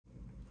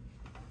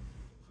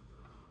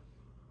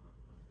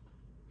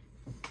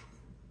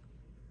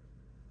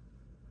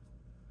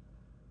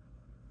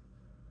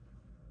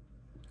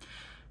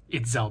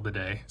it's Zelda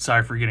Day.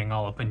 Sorry for getting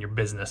all up in your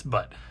business,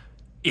 but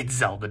it's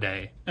Zelda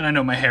Day. And I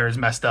know my hair is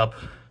messed up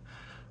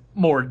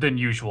more than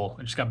usual.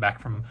 I just got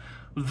back from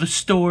the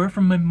store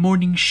from my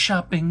morning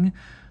shopping.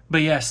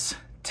 But yes,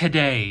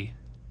 today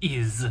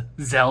is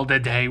Zelda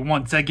Day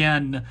once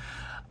again.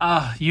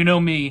 You know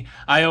me,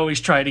 I always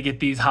try to get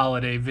these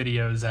holiday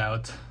videos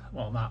out.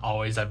 Well, not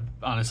always. I've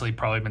honestly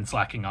probably been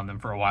slacking on them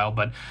for a while,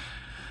 but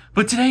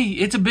today,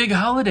 it's a big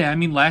holiday. I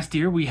mean, last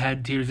year we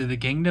had Tears of the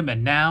Kingdom,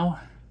 and now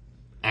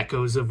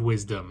Echoes of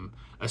Wisdom.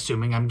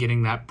 Assuming I'm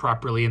getting that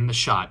properly in the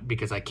shot,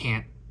 because I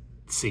can't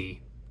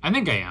see. I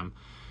think I am.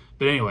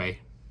 But anyway.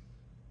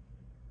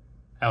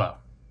 Hello.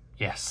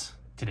 Yes,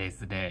 today's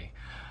the day.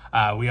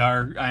 I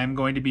am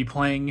going to be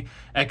playing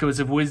Echoes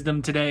of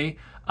Wisdom today.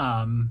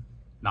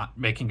 Not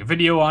making a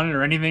video on it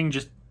or anything,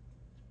 just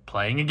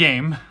playing a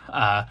game.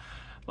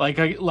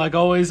 Like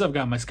always, I've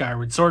got my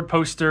Skyward Sword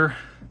poster.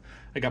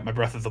 I got my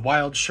Breath of the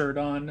Wild shirt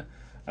on.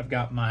 I've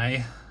got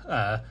my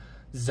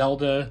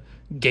Zelda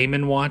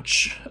Game &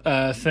 Watch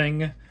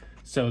thing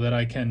so that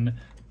I can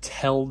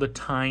tell the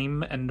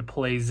time and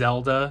play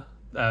Zelda.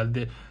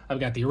 I've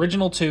got the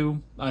original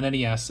 2 on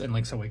NES and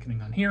Link's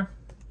Awakening on here.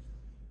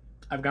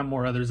 I've got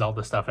more other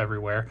Zelda stuff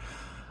everywhere.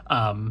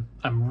 I'm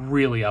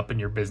really up in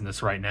your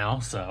business right now,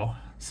 so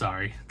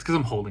sorry. It's because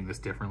I'm holding this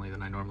differently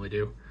than I normally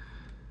do.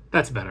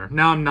 That's better.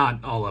 Now I'm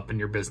not all up in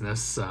your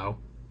business, so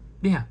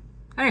yeah.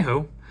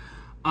 Hey-ho.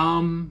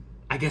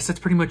 I guess that's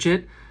pretty much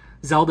it.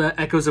 Zelda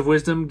Echoes of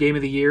Wisdom, Game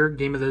of the Year,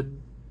 Game of the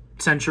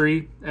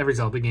Century. Every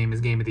Zelda game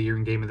is Game of the Year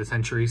and Game of the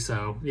Century,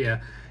 so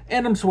yeah.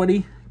 And I'm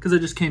sweaty, because I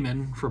just came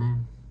in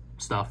from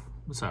stuff,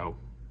 so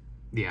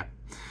yeah.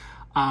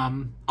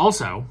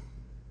 Also,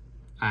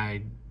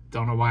 I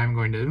don't know why I'm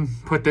going to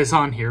put this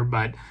on here,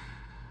 but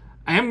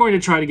I am going to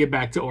try to get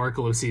back to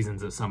Oracle of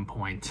Seasons at some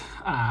point.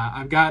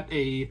 I've got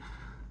a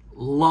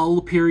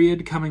lull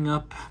period coming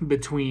up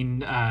between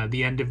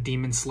the end of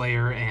Demon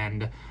Slayer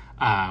and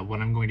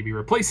what I'm going to be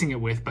replacing it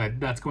with, but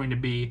that's going to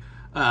be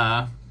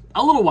a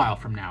little while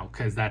from now,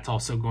 because that's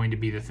also going to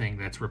be the thing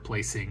that's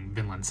replacing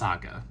Vinland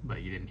Saga,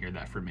 but you didn't hear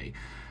that from me.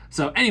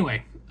 So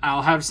anyway,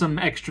 I'll have some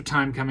extra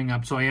time coming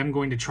up, so I am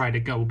going to try to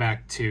go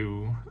back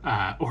to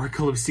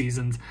Oracle of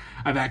Seasons.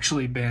 I've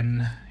actually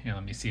been... Here,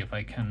 let me see if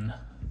I can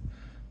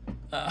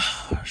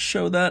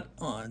show that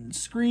on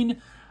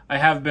screen. I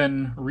have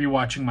been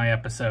rewatching my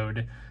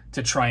episode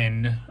to try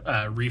and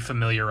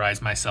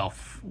refamiliarize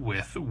myself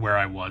with where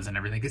I was and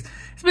everything. 'Cause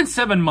it's been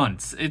 7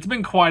 months. It's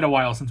been quite a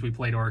while since we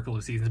played Oracle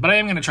of Seasons, but I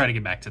am going to try to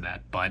get back to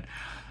that. But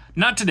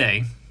not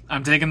today.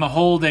 I'm taking the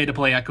whole day to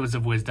play Echoes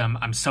of Wisdom.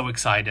 I'm so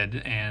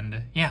excited,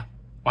 and yeah.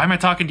 Why am I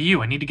talking to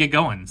you? I need to get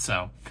going,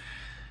 so.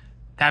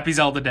 Happy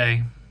Zelda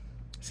Day.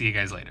 See you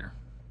guys later.